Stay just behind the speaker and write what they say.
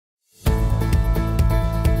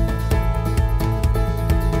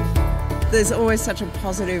There's always such a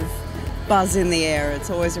positive buzz in the air. It's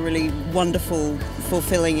always a really wonderful,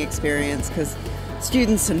 fulfilling experience because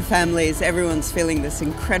students and families, everyone's feeling this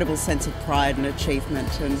incredible sense of pride and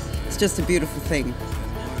achievement, and it's just a beautiful thing.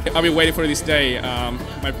 I've been waiting for this day.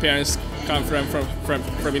 My parents come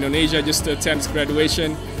from Indonesia just to attend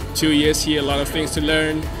graduation. 2 years here, a lot of things to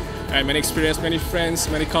learn, and many experience, many friends,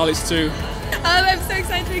 many colleagues too. I'm so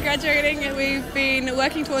excited to be graduating. We've been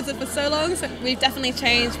working towards it for so long, so we've definitely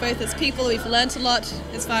changed both as people. We've learnt a lot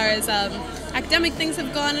as far as academic things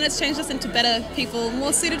have gone, and it's changed us into better people,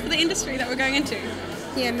 more suited for the industry that we're going into.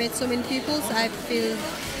 Yeah, I met so many people, so I feel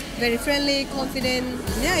very friendly, confident.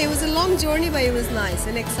 Yeah, it was a long journey, but it was nice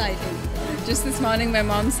and exciting. Just this morning my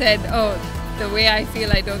mom said, oh, the way I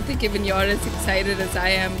feel, I don't think even you're as excited as I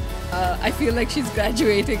am. I feel like she's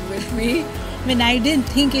graduating with me. I didn't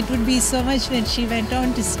think it would be so much when she went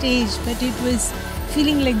on to stage, but it was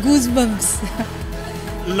feeling like goosebumps.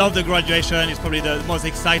 Love the graduation. It's probably the most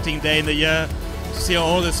exciting day in the year. To see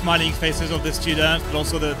all the smiling faces of the students, but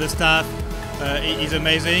also the staff is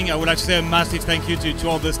amazing. I would like to say a massive thank you to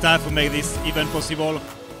all the staff who make this event possible.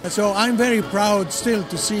 So I'm very proud still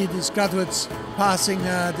to see these graduates passing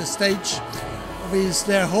the stage with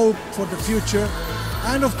their hope for the future,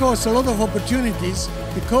 and of course a lot of opportunities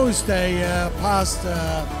because they passed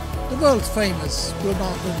the world famous Blue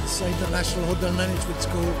Mountains International Hotel Management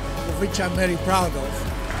School, of which I'm very proud of.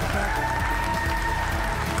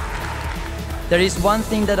 There is one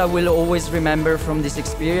thing that I will always remember from this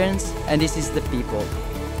experience, and this is the people.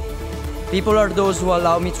 People are those who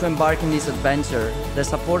allow me to embark in this adventure, that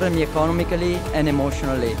supported me economically and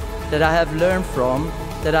emotionally, that I have learned from,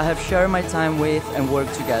 that I have shared my time with and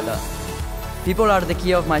worked together. People are the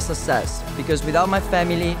key of my success, because without my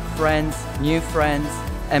family, friends, new friends,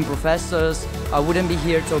 and professors, I wouldn't be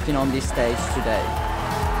here talking on this stage today.